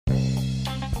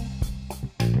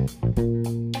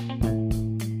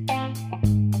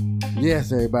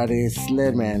Yes, everybody, it's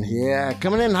Sledman here.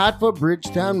 Coming in hot for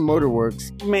Bridgetown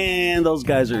Motorworks. Man, those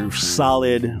guys are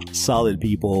solid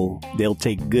people. They'll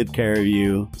take good care of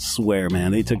you. Swear,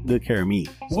 man, they took good care of me.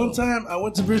 One time, I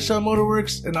went to Bridgetown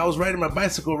Motorworks, and I was riding my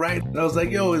bicycle, right? And I was like,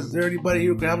 yo, is there anybody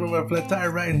here who can help me with my flat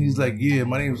tire, right? And he's like, yeah,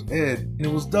 my name's Ed. And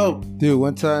it was dope. Dude,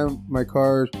 one time, my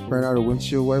car ran out of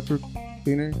windshield wiper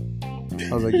cleaner.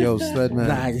 I was like, yo, Sledman.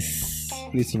 Nice.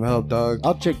 Need some help, dog.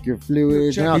 I'll check your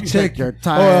fluids and I'll check your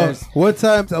tires. One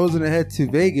time I was gonna head to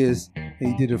Vegas and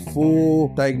he did a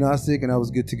full diagnostic and I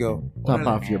was good to go. Top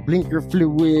off your blinker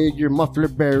fluid, your muffler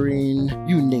bearing,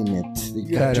 you name it. They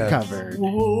got you covered.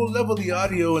 We'll level the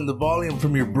audio and the volume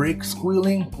from your brake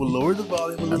squealing. We'll lower the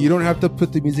volume a little. You don't have to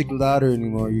put the music louder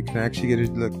anymore. You can actually get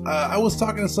it. Look, I was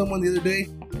talking to someone the other day.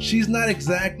 She's not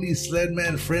exactly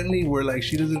Sledman friendly, where like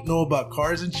she doesn't know about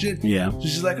cars and shit. Yeah. So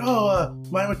she's like,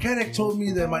 my mechanic told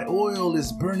me that my oil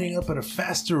is burning up at a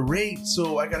faster rate,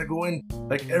 so I gotta go in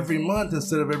like every month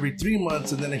instead of every 3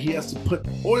 months, and then he has to put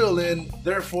oil in.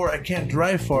 Therefore, I can't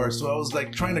drive far. So I was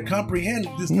like trying to comprehend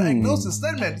this diagnosis.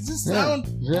 Sledman, does this sound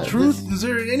truth? Is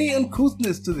there any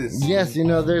uncouthness to this? Yes,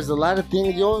 there's a lot of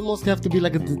things. You almost have to be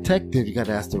like a detective. You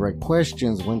gotta ask the right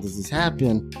questions. When does this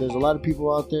happen? There's a lot of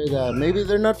people out there that maybe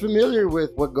they're not familiar with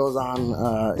what goes on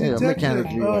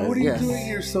mechanically. What are you doing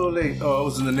here so late? Oh, I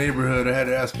was in the neighborhood. I had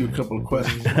to ask you a couple of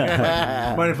questions.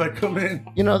 Mind if I come in?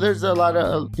 There's a lot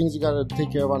of things you gotta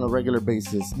take care of on a regular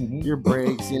basis. Your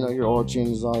brakes, your oil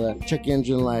changes, all that. Check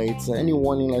engine lights, any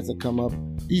warning lights that come up.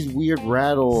 These weird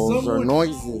rattles or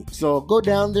noises. So go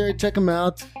down there, check them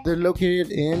out. They're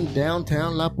located in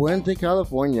downtown La Puente,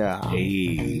 California.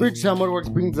 Hey. Bridgetown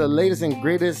Motorworks brings the latest and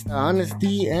greatest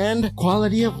honesty and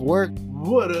quality of work.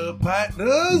 What up,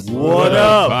 partners? What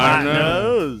up,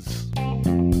 partners?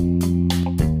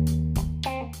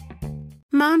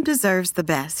 Mom deserves the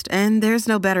best, and there's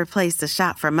no better place to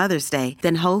shop for Mother's Day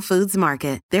than Whole Foods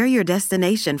Market. They're your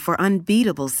destination for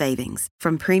unbeatable savings,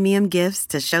 from premium gifts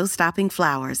to show-stopping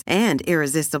flowers and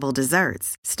irresistible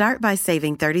desserts. Start by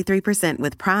saving 33%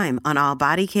 with Prime on all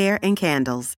body care and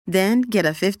candles. Then get a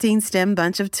 15-stem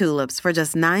bunch of tulips for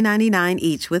just $9.99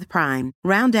 each with Prime.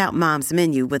 Round out Mom's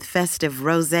menu with festive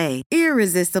rosé,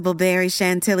 irresistible berry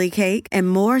chantilly cake, and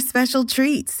more special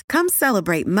treats. Come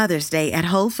celebrate Mother's Day at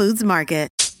Whole Foods Market.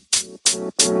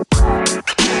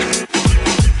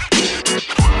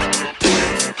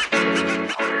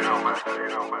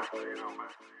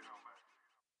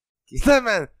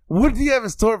 Sledman, what do you have in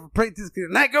store for Prank this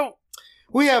night? Go.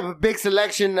 We have a big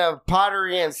selection of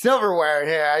pottery and silverware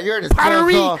here. You're the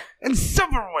Pottery and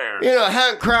silverware.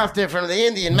 Handcrafted from the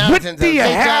Indian mountains. What do you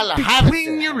have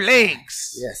between your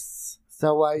legs? Yes.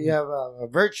 So you have a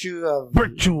virtue of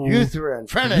Virtue. urethra in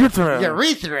front of Urethra.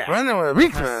 urethra.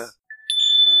 Urethra.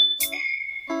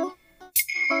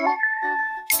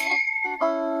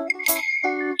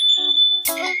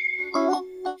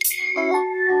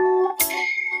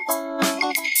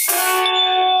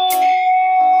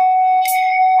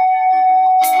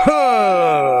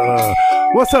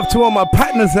 What's up to all my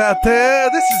partners out there?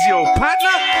 This is your partner,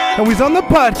 and we's on the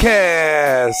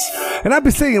podcast. And I'll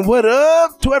be saying what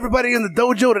up to everybody in the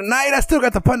dojo tonight. I still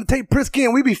got the partner Tate Prisky,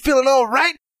 and we be feeling all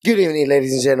right. Good evening,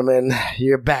 ladies and gentlemen.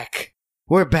 You're back.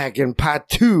 We're back in part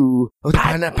 2 of the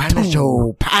Partner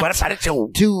Show. Part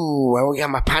 2. And we got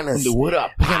my partners. What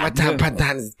up? We got my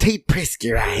partners, Tate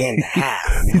Prisky right here in the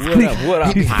house. What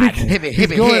up?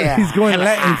 He's going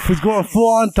Latin. He's going full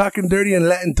on talking dirty in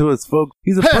Latin to us, folks.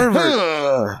 He's a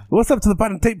pervert. What's up to the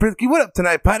partner Tate Prisky? What up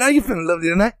tonight, partner? How you feeling lovely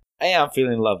tonight? I am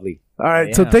feeling lovely. All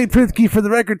right, so Tate Prisky, for the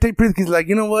record, Tate Prisky's like,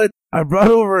 you know what? I brought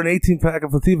over an 18-pack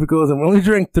of Pacificos and we only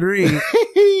drank 3.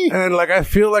 And I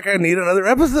feel like I need another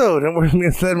episode. And me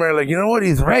and Sledman are like, you know what?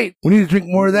 He's right. We need to drink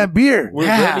more of that beer. We're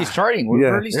barely starting. We're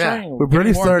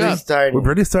barely started.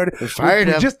 We're fired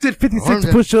we up. just did 56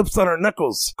 push-ups on our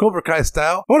knuckles, Cobra Kai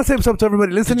style. I want to say what's up to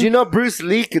everybody listening. Did you know Bruce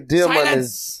Lee could do him on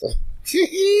his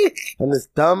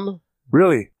thumb?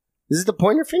 Really? Is it the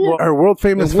pointer finger? Well, our world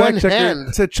famous With one fact checker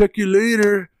hand. said, check you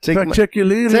later. Check you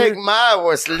later. Take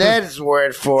my Sled's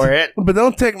word for it. But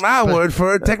don't take my word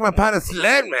for it. Take my partner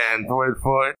Sledman's word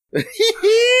for it.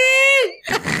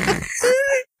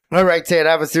 All right, Ted,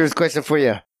 I have a serious question for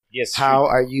you. Yes. How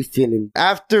are you feeling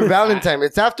after Valentine's?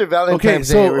 It's after Valentine's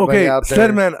Day. Everybody out there.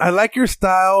 Sledman, I like your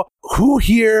style. Who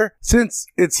here, since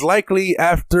it's likely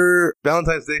after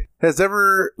Valentine's Day, has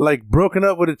ever broken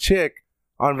up with a chick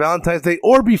on Valentine's Day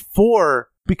or before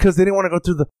because they didn't want to go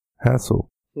through the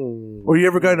hassle? Or you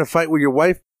ever got in a fight with your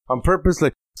wife on purpose,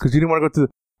 because you didn't want to go through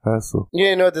the Hassle. Yeah,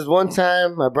 you know, this one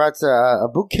time I brought a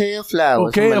bouquet of flowers.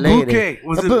 Okay, from a lady. bouquet.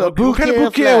 Was it a what kind of bouquet bouquet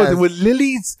was it? flowers. With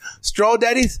lilies, straw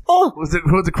daddies? Oh. Was it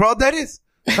crawl daddies?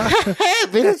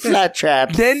 Been flat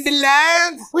traps.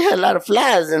 Dandelions. We had a lot of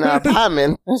flies in our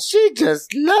apartment, and she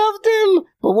just loved them.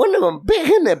 But one of them big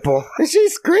her nipple, and she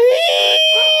screamed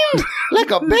like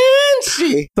a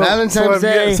banshee. Valentine's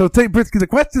Day. So take Britsky. The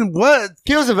question was.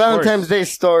 Give us a Valentine's Day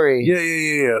story.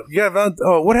 Yeah.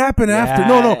 What happened after?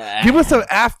 No. Give us an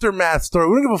aftermath story.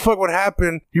 We don't give a fuck what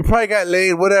happened. You probably got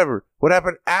laid, whatever. What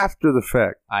happened after the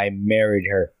fact? I married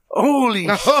her. Holy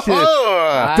shit.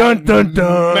 Oh, Dun, dun,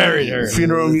 dun. Married her.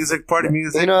 Funeral music, party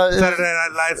music. You know, Saturday Night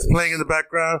Live's playing in the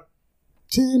background.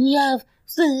 still in love,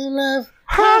 still in love.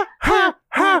 Ha, ha,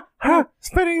 ha, ha.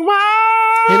 Spinning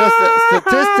wild. You know,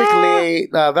 statistically,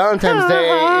 Valentine's Day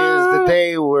is the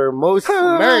day where most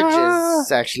marriages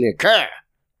actually occur.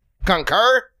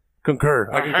 Concur? Concur.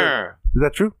 I concur. Is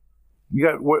that true? You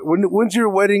got when's your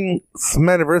wedding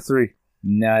anniversary?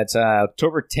 No, it's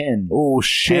October 10. Oh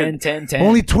shit! 10.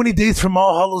 Only 20 days from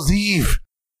All Hallows Eve.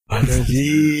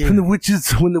 When the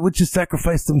witches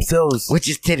sacrificed themselves.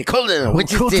 Witch's titty. Cold in a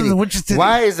witch's Cold in titty. the witch's titty.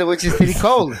 Why is the witch's titty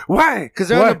cold? Why? Because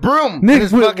they're on a broom. Nick, And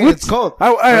it's fucking, it's cold.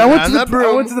 I went to On the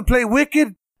I went to the play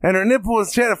Wicked, and her nipple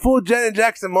was. She had a full Janet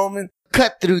Jackson moment.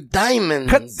 Cut through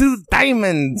diamonds. Cut through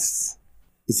diamonds.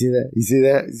 You see that? You see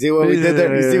that? You see what we did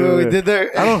there? You see what we did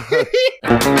there? I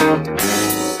don't.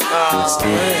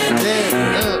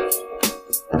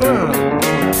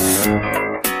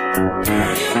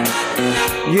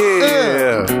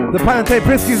 Yeah. The Panate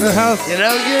Prisky's in the house. You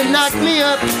know, you knocked me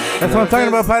up. That's what I'm talking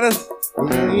about, Patas.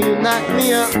 You knocked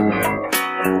me up.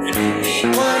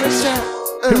 Wanna shout.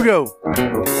 Here we go.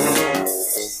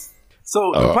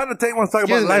 So, the Panate wants to talk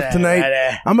about life tonight.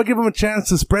 I'm going to give him a chance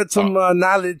to spread some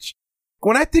knowledge.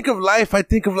 When I think of life, I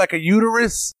think of like a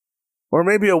uterus or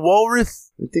maybe a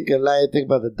walrus. I think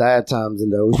about the diatoms in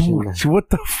the ocean. Ooh, what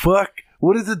the fuck?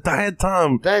 What is a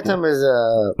diatom? Diatom is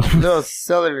a little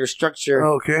cellular structure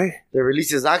Okay. that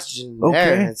releases oxygen in the Okay.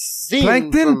 air. It's seen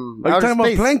Plankton? from Are you outer talking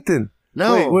space. about plankton?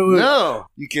 No, Wait. no.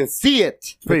 You can see it.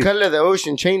 The Wait. color of the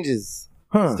ocean changes.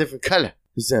 Huh. It's a different color.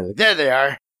 You said, there they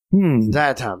are. Is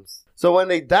Diatoms. So when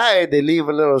they die, they leave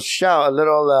a little shell, a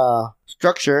little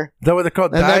structure. that what they're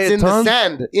called? And that's in the Diatoms?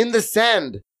 sand. In the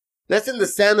sand. That's in the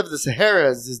sand of the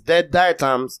Saharas, is dead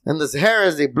diatoms. And the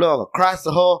Saharas, they blow across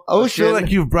the whole ocean. I feel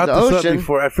like you've brought the this ocean, up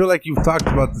before. I feel like you've talked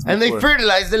about this before. and they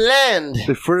fertilize the land.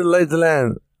 They fertilize the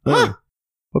land. Huh.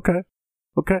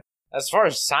 Okay. As far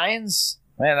as science,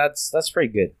 man, that's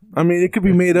pretty good. I mean, it could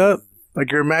be made up. Like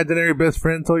your imaginary best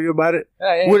friend told you about it.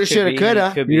 Woulda, shoulda,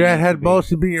 coulda. You had balls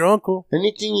to be your uncle.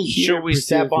 Anything you hear. Should we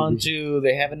step onto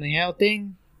the heaven and hell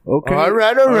thing? Okay. All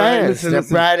right. Listen.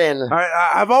 Step right in. All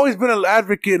right, I've always been an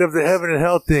advocate of the heaven and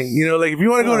hell thing. You know, like if you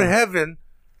want to go to heaven,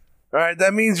 all right,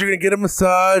 that means you're gonna get a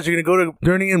massage. You're gonna go to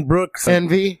Gurney and Brooks.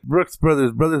 Envy. Brooks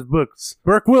Brothers Books.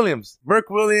 Burke Williams. Burke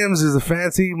Williams is a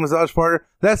fancy massage parlor.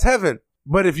 That's heaven.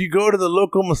 But if you go to the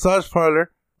local massage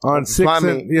parlor on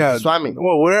Swami. Swami.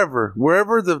 well, wherever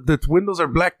the windows are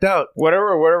blacked out,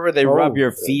 Wherever they rub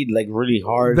your feet like really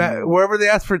hard. that wherever they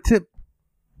ask for a tip,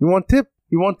 you want tip?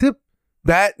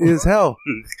 That is hell.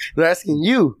 They're asking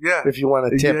you Yeah. if you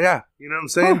want a tip. Yeah, you know what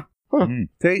I'm saying?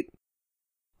 Tate.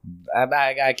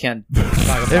 I can't talk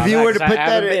about If you that were to 'cause put I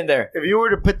haven't that been there. If you were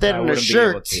to put that I in a wouldn't be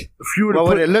able shirt, to. If you were to what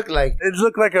put would it look like? it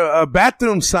looked like a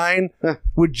bathroom sign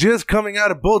with jizz coming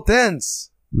out of both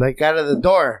ends. Like out of the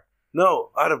door. No,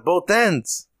 out of both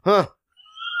ends. Huh.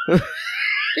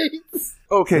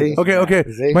 Okay.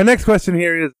 See? My next question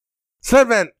here is,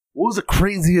 Sledman, what was the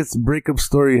craziest breakup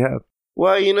story you have?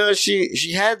 Well, you know,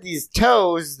 she had these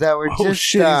toes that were Oh just...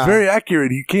 shit, he's very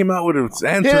accurate. He came out with an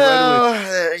answer You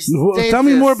right away. know, Tell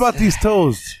me more about these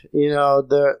toes. You know,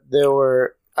 they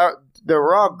were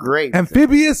all great.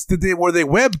 Amphibious? Were they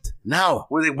webbed? No.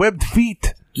 Were they webbed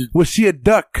feet? Was she a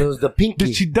duck? It was the pinky.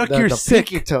 Did she duck the, your the sick?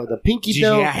 pinky toe. The pinky She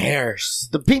toe. got hairs.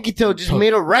 The pinky toe just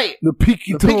made it right. The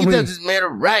pinky The toe. pinky toe man. just made it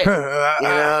right. You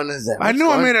know, and it's like, I knew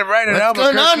I made it right in What's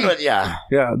Albuquerque. going on with ya?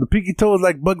 Yeah, the pinky toe was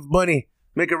like Bugs Bunny.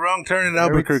 Make a wrong turn in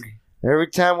Albuquerque. Every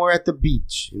time we're at the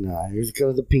beach, you know, here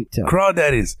comes the pink toe.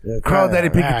 Crawdaddies.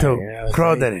 Crawdaddy pinky toe. You know, it's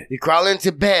Crawdaddy. like, you crawl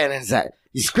into bed and it's like,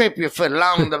 you scrape your foot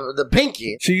along the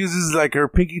pinky. She uses like her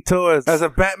pinky toe as a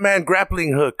Batman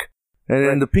grappling hook. And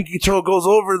then the pinky toe goes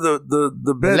over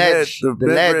the bed ledge, head, the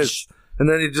bed ledge. rest. And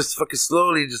then it just fucking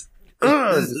slowly just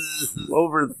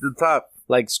over the top.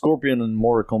 Like Scorpion and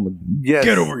Mortal Kombat. Yes.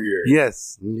 Get over here.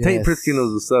 Yes. Yes. Tate Prisky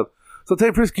knows what's up. So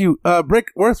Tate Prisky,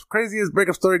 where's craziest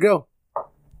breakup story go?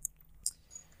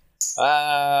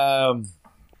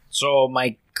 So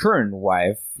my current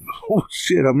wife. Oh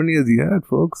shit! How many has he had,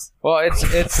 folks? Well, it's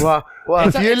Well,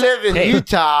 It's if a- you it's a- live in hey.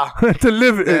 Utah, It's a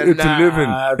living. It's a living.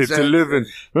 It's a living.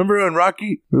 Remember on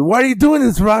Rocky? Why are you doing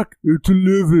this, Rock? It's a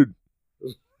living.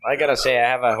 I gotta say, I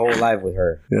have a whole life with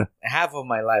her. Yeah. Half of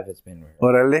my life it's been with her.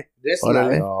 Orale. this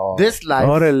Orale. life, Oh. this life,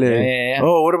 Orale. Yeah.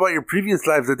 Oh, what about your previous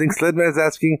lives? I think Sledman's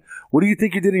asking, what do you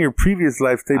think you did in your previous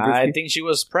life, Tay I Brisky? think she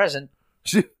was present.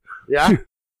 yeah,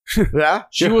 yeah.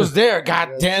 She was there. God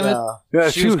damn it! Yeah,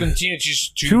 she was continuing to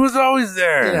she was always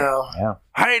there. You know, yeah.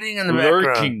 Hiding in the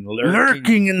Lurking. background.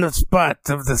 Lurking in the spots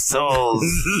of the souls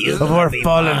of our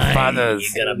fallen fathers.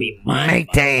 You're gonna be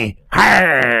Matey.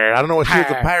 I don't know what she was,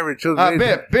 a pirate. She was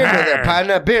beer me there,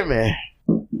 partner, beer me.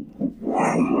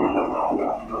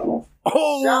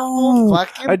 Oh,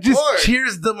 Fucking I just bored.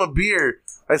 cheers them a beer.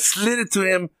 I slid it to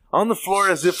him on the floor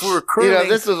as if we were curling. You know,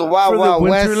 this was a wild, for the wild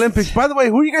Winter west. Olympics. By the way,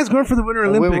 who are you guys going for the Winter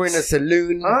We Olympics? were in a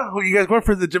saloon. Huh? Who are you guys going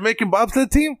for the Jamaican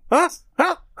bobsled team? Huh?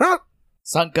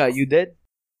 Sanka, you did?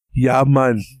 Yeah,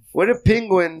 man. What if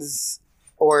penguins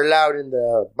are allowed in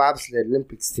the bobsled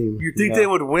Olympics team? You think they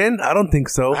would win? I don't think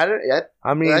so.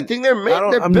 I mean, I think they're I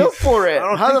don't- they're I mean, built for it. I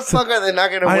don't How think the so. fuck are they not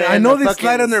going to win? I know the they slide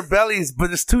fucking- on their bellies,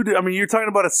 but it's too. I mean, you're talking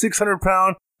about a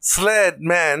 600-pound sled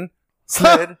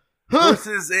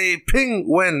versus a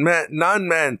penguin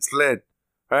non-man sled.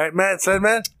 All right, man, sled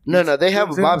man. No, they have a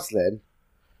Who's in- bobsled.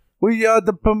 We are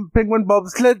the penguin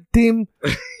bobsled team.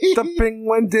 The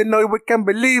penguins, you know, we can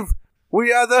believe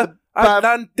we are the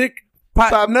Atlantic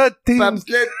partner team.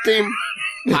 Bobsled team.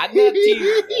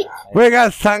 We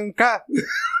got Sanka.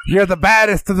 You're the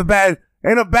baddest of the bad.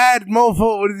 Ain't a bad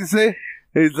mofo. What did he say?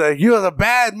 He's like, you're the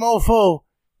bad mofo,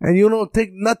 and you don't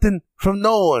take nothing from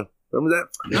no one. Remember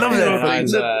that? Love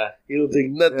that. You don't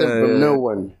take nothing from no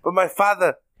one. But my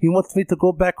father, he wants me to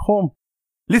go back home.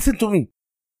 Listen to me.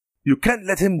 You can't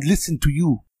let him listen to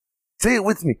you. Say it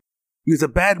with me. He's a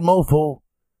bad mofo,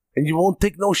 and you won't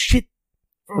take no shit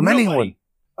from anyone.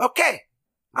 Okay.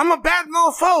 I'm a bad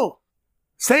mofo.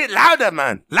 Say it louder,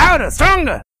 man. Louder,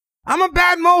 stronger. I'm a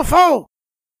bad mofo,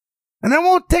 and I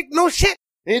won't take no shit.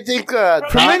 You think From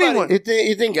anyone. You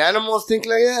think animals think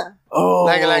like that?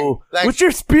 Oh, Like- what's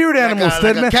your spirit animal, like a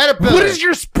Stedman? caterpillar. What is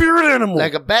your spirit animal?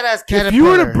 Like a badass caterpillar. If you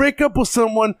were to break up with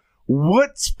someone,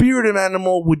 what spirit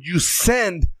animal would you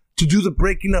send to do the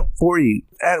breaking up for you?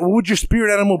 What would your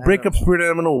spirit animal breakup spirit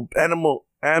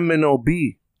animal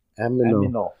be?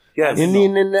 Aminal. Yes.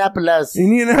 Indianapolis.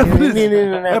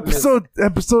 Indianapolis.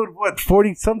 Episode what?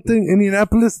 40 something?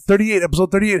 Indianapolis 38.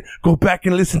 Episode 38. Go back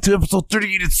and listen to episode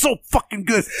 38. It's so fucking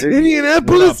good.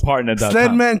 Indianapolis.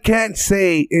 Sledman can't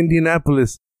say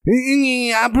Indianapolis.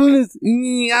 Indianapolis.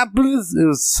 It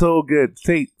was so good.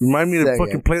 Say, remind me to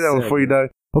fucking play that one before you die.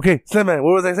 Okay, Sledman,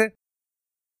 what was I saying?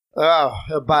 Oh,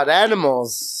 about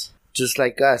animals, just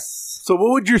like us. So,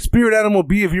 what would your spirit animal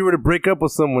be if you were to break up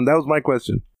with someone? That was my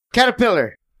question.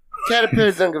 Caterpillar.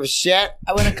 Caterpillars don't give a shit.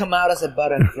 I want to come out as a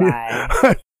butterfly.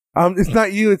 It's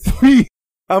not you, it's me.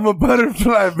 I'm a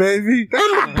butterfly, baby.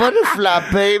 I'm a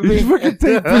butterfly, baby. You fucking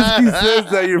take Whiskey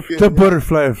says that you're the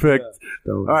butterfly effect.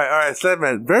 All right,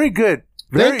 Sledman. Very good.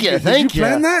 Thank you. Did you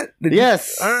plan that?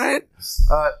 Yes. All right.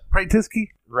 Practisky?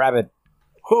 Rabbit.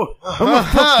 Oh, I'm gonna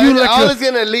fuck you like I was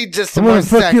gonna lead just some I'm more gonna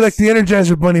fuck sex. you like the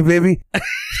Energizer Bunny, baby.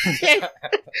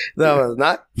 That was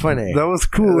not funny. That was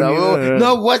cool. No,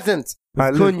 it wasn't.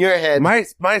 Cool in your head. My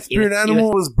spirit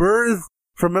animal was birthed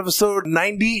from episode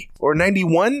 90 or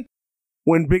 91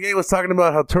 when Big A was talking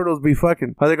about how turtles be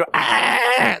fucking. How they go,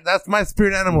 ah! That's my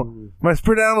spirit animal. My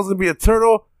spirit animal's gonna be a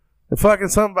turtle and fucking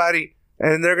somebody,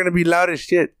 and they're gonna be loud as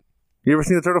shit. You ever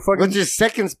seen a turtle fucking? What's your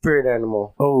second spirit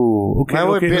animal? Oh, okay.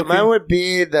 Mine would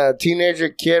be the teenager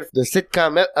kid, the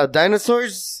sitcom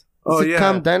Dinosaurs. Oh, sitcom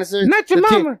yeah. Dinosaurs. Not your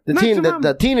mama. Not your mama.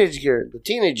 The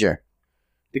teenager.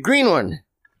 The green one.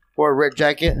 Wore a red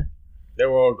jacket. They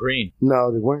were all green.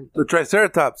 No, they weren't. The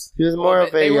Triceratops. He was more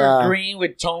of They a... were green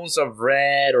with tones of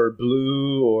red or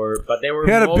blue, but they were.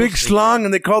 He had a big mostly- schlong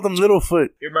and they called him Littlefoot.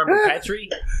 You remember Petrie?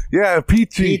 Yeah,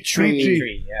 Petrie.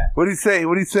 Petrie, yeah. What did he say?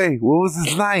 What was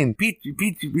his line?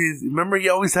 Petrie. Remember, he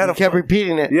always had He kept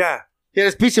repeating it. Yeah. He had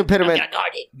a speech impediment.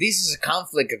 This is a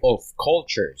conflict of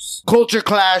cultures. Culture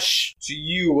clash. To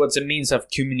you, what's a means of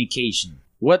communication?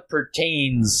 What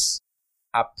pertains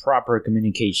a proper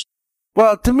communication?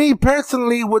 Well, to me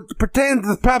personally, what pertains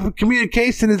to proper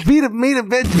communication is meat and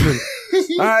Benjamin.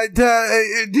 All right,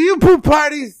 do you poop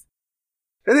parties?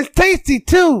 And it's tasty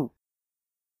too.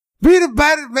 Beat and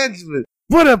Benjamin.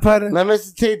 What up, partner? Now,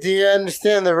 Mr. T, do you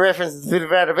understand the reference to the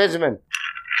Vader Benjamin?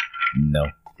 No.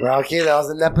 Well, okay, that was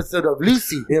an episode of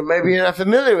Lucy. Yeah, maybe you're not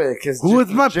familiar with it. Who is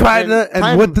my partner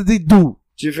and what did he do?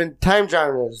 Different time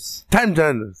genres. Time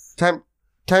genres. Time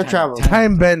Time travel.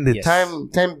 Time bending. Yes. Time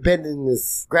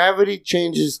bendingness. Gravity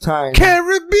changes time.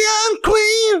 Caribbean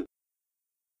Queen.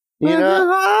 You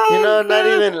know, not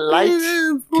even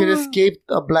light can escape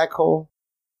a black hole.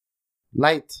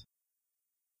 Light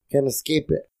can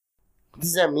escape it. What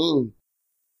does that mean?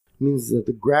 It means that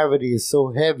the gravity is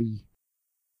so heavy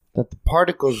that the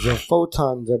particles, the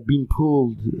photons, are being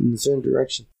pulled in a certain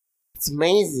direction. It's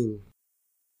amazing.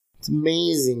 It's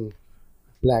amazing.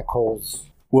 Black holes.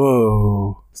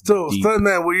 Whoa. So,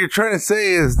 Stuntman, what you're trying to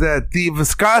say is that the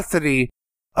viscosity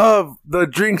of the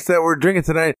drinks that we're drinking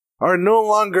tonight are no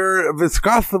longer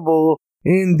viscosable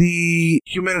in the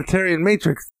humanitarian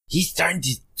matrix. He's starting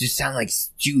to sound like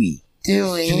Stewie.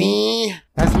 Dewey.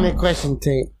 Ask me a question,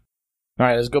 Tate. All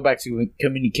right, let's go back to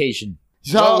communication.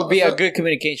 So, What would be a good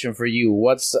communication for you?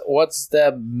 What's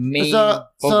the main? So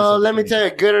focus of let me tell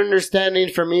you, communication? a good understanding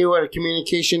for me, what a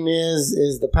communication is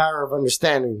the power of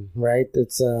understanding, right?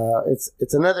 It's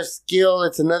another skill,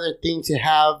 it's another thing to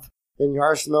have in your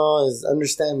arsenal is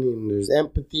understanding. There's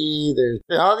empathy, there's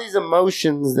all these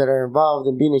emotions that are involved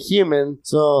in being a human.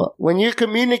 So when you're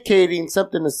communicating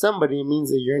something to somebody, it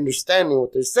means that you're understanding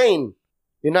what they're saying.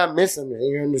 You're not missing it.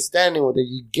 You're understanding what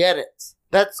you get it.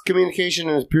 That's communication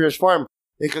in its purest form.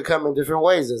 It could come in different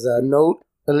ways. As a note,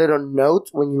 a little note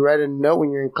when you write a note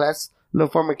when you're in class, a little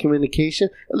form of communication.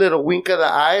 A little wink of the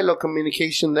eye, a little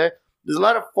communication there. There's a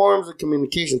lot of forms of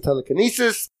communication.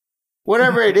 Telekinesis,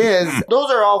 whatever it is, those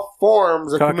are all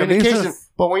forms of communication.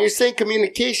 But when you're saying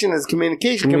communication is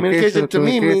communication to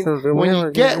me means when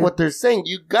you get what they're saying,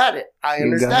 you got it. I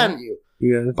understand you.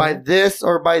 By this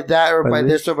or by that or by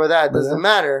this or by that. It doesn't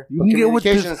matter. You can get with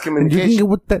this, is communication. you can get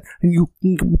with that, and you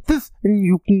can get with this, and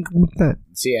you can get with that.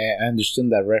 See, I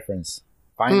understood that reference.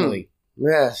 Finally.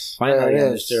 Yes. Finally, there it I is.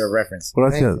 understood a reference.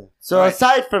 Well, Thank you. So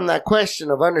aside from that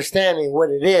question of understanding what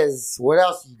it is, what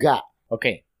else you got?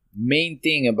 Okay, main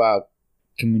thing about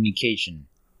communication.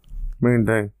 Main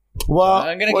thing. Well,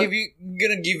 I'm gonna give you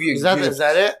a is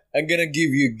that it? I'm gonna give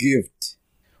you a gift.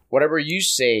 Whatever you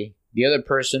say, the other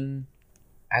person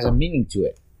has a meaning to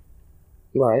it.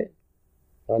 Right.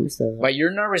 I understand that. But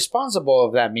you're not responsible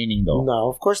of that meaning, though. No,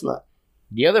 of course not.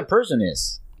 The other person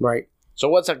is. Right. So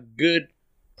what's a good,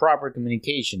 proper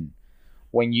communication?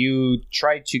 When you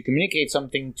try to communicate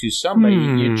something to somebody,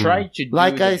 you try to do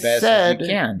Like the I best said, as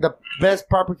you can. the best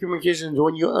proper communication is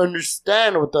when you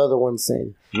understand what the other one's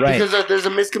saying. Right. Because if there's a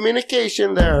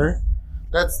miscommunication there,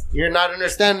 you're not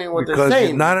understanding what they're saying.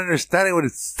 You're not understanding what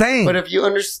it's saying. But if you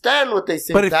understand what they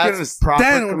say, But if you that's understand proper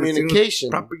what it's saying, communication.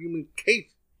 proper communication.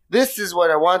 This is what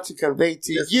I want to convey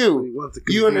to That's what you. we want to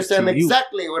convey You understand to you.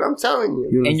 exactly what I'm telling you.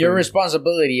 You And your understand?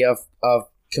 responsibility of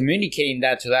communicating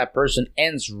that to that person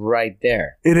ends right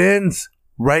there. It ends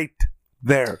right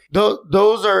there.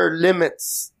 Those are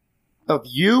limits of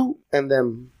you and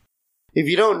them. If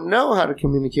you don't know how to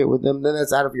communicate with them, then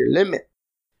that's out of your limit.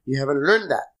 You haven't learned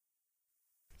that.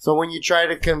 So when you try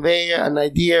to convey an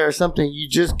idea or something, you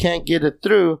just can't get it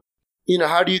through. You know,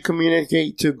 how do you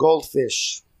communicate to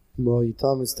goldfish? Well, you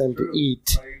tell them it's time to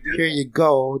eat. Here you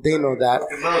go. They know that.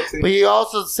 But you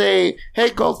also say,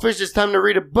 hey, goldfish, it's time to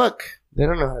read a book. They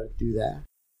don't know how to do that.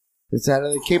 It's out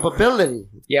of their capability.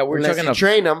 Yeah, we're Unless talking you about.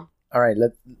 train them. All right,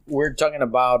 we're talking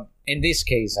about, in this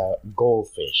case,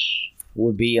 goldfish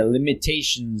would be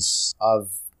limitations of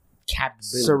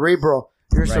capability. Cerebral.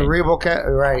 You're Right. cerebral cat.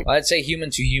 Right. Let's say human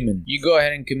to human. You go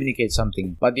ahead and communicate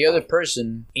something, but the other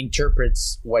person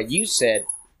interprets what you said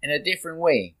in a different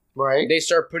way. Right. They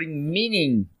start putting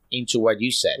meaning into what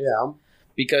you said. Yeah.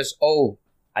 Because,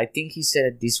 I think he said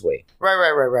it this way.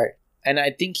 Right. And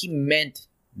I think he meant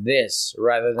this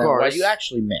rather than course. what you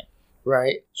actually meant.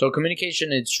 Right. So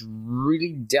communication, it's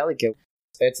really delicate.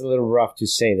 It's a little rough to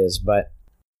say this, but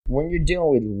when you're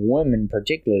dealing with women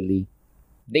particularly,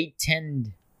 they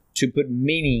tend to put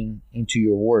meaning into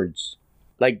your words.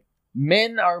 Like,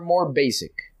 men are more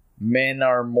basic. Men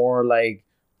are more like,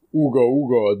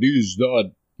 ooga, this,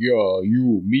 that, yeah,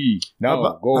 you, me,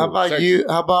 now, go. How about sex. you?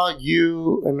 How about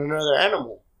you and another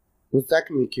animal? What's that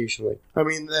communication like? I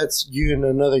mean, that's you and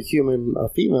another human, a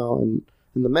female, and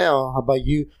the male. How about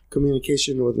you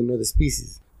communication with another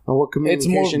species? And what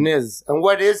communication is? And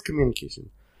what is communication?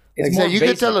 It's Like, more so you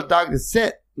basic. can tell a dog to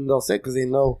sit, and they'll sit because they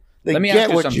know. They Let me get ask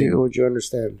you what something. what you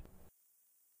understand.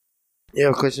 You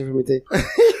have a question for me, Tate?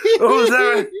 What was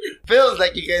that? Feels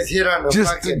like you guys hit on a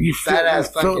Just fucking you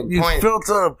badass fucking you point. felt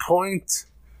on a point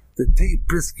that Tate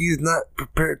Brisky is not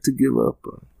prepared to give up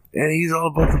on. And he's all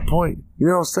about the point. You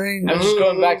know what I'm saying? I'm just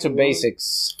going back to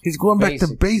basics. He's going back to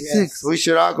Yes, basics. we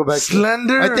should all go back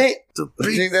Slender. to. I think to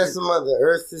that's what the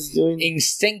Earth is doing.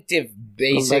 Instinctive Go back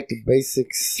basic to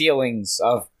basics. feelings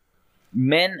of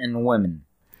men and women.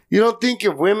 You don't think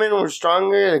if women were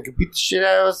stronger and could beat the shit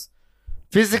out of us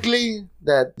physically,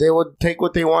 that they would take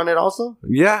what they wanted also?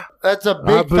 Yeah. That's a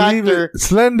big factor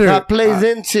Slender. that plays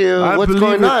into what's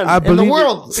going on in the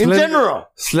world in general.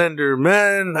 Slender,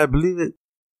 man. I believe it.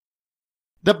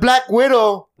 The Black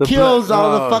Widow kills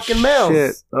all the fucking males.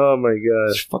 Shit. Oh my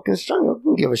god. She's fucking strong. I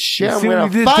don't give a shit.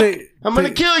 I'm gonna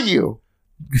kill you.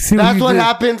 That's what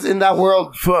happens in that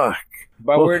world. Fuck.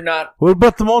 But we're not. What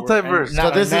about the multiverse? So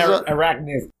this is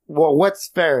arachnid. Well, what's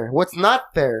fair? What's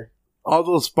not fair? All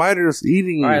those spiders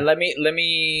eating you. All right, let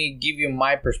me give you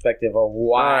my perspective of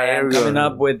why I'm coming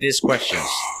up with these questions.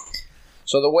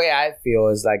 So the way I feel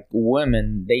is like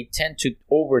women, they tend to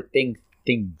overthink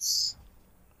things.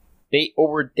 They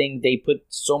overthink. They put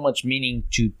so much meaning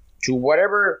to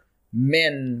whatever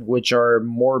men, which are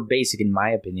more basic in my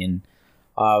opinion,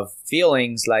 of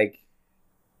feelings like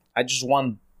I just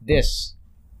want this,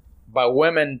 but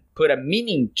women put a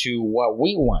meaning to what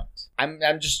we want.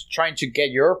 I'm just trying to get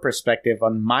your perspective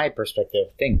on my perspective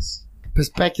of things.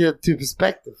 Perspective to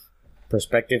perspective.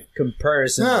 Perspective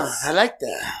comparisons. I like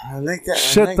that.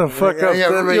 Shut the fuck up.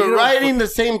 You're writing the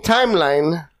same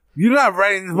timeline. You're not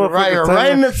writing this motherfucker's timeline. You're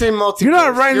writing the same multiverse. You're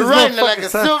not writing You're writing it like a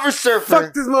Silver Surfer.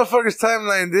 Fuck this motherfucker's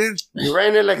timeline, dude. You're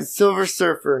writing it like a Silver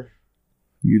Surfer.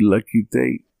 You lucky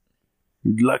date.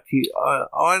 You lucky.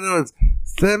 All I know is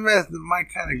Sandman's my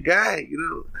kind of guy. You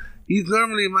know, he's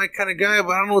normally my kind of guy,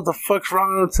 but I don't know what the fuck's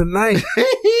wrong with him tonight.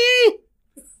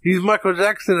 He's Michael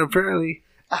Jackson, apparently.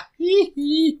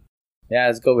 Yeah,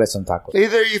 let's go get some tacos.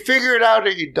 Either you figure it out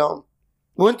or you don't.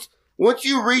 Once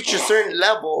you reach a certain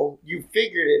level, you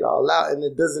figured it all out, and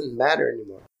it doesn't matter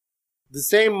anymore. The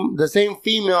same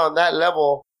female on that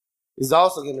level is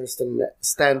also going to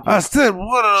stand. I said,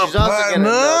 what up, She's also going to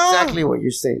know exactly what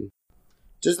you're saying.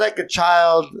 Just like a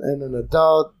child and an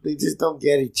adult, they just don't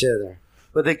get each other,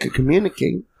 but they could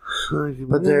communicate.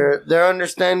 But their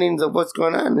understandings of what's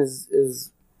going on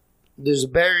is there's a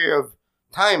barrier of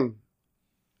time,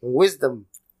 wisdom,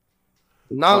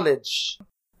 knowledge.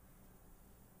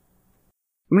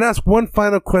 I'm going to ask one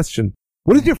final question.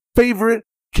 What is your favorite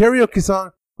karaoke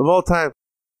song of all time?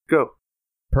 Go.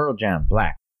 Pearl Jam,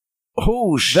 Black.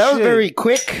 Oh, shit. That was very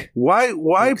quick. Why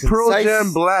Pearl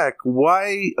Jam Black?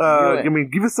 Why, I mean,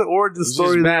 give us the origin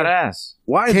story. Badass.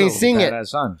 Why, Can you sing it?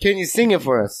 Song. Can you sing it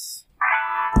for us?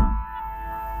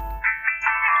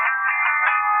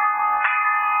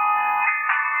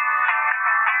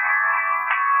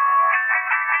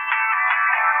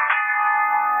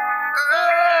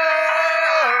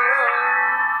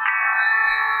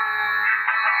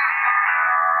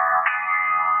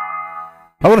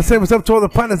 I want to say what's up to all the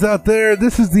partners out there.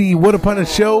 This is the What Up Partner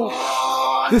Show.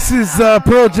 This is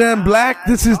Pearl Jam Black.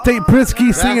 This is Tate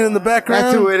Prisky singing in the background.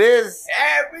 That's who it is.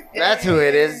 That's who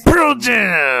it is. Pearl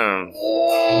Jam.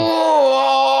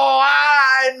 Oh,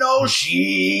 I know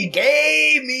she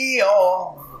gave me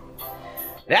all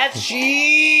that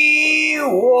she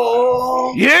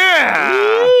wore. Yeah.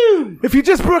 Woo. If you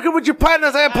just broke up with your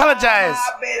partners, I apologize.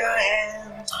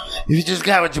 If you just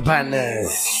got with your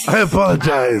partners, I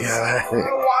apologize.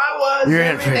 You're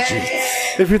in for a treat.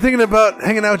 If you're thinking about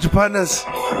hanging out with your partners,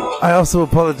 I also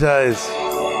apologize.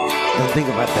 Don't think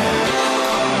about that.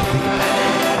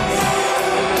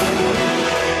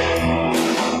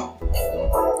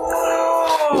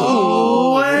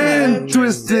 Oh, and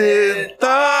twisted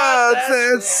thoughts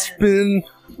that spin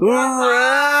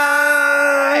around.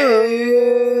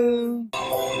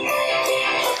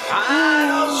 I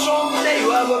know someday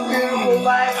you'll have a beautiful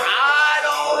life. I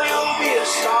know you'll be a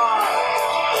star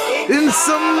in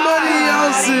somebody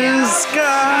else's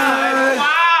sky.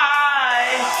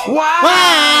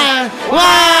 Why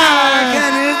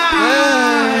can it be?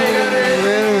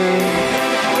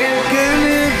 Can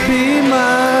it be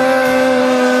mine?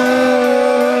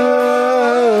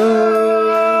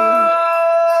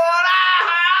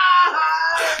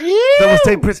 That was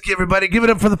Tate Prisky, everybody. Give it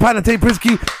up for the partner, Tate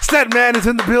Prisky. Statman is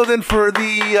in the building for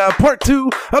the part 2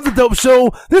 of the Dope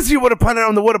Show. This is your What Up Partner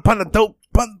on the What Up Partner Dope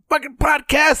fucking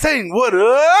podcast saying what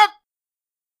up?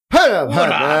 What up,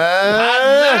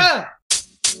 partner?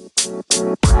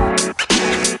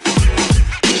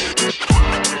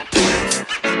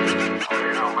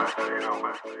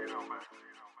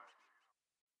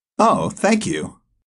 Oh, thank you.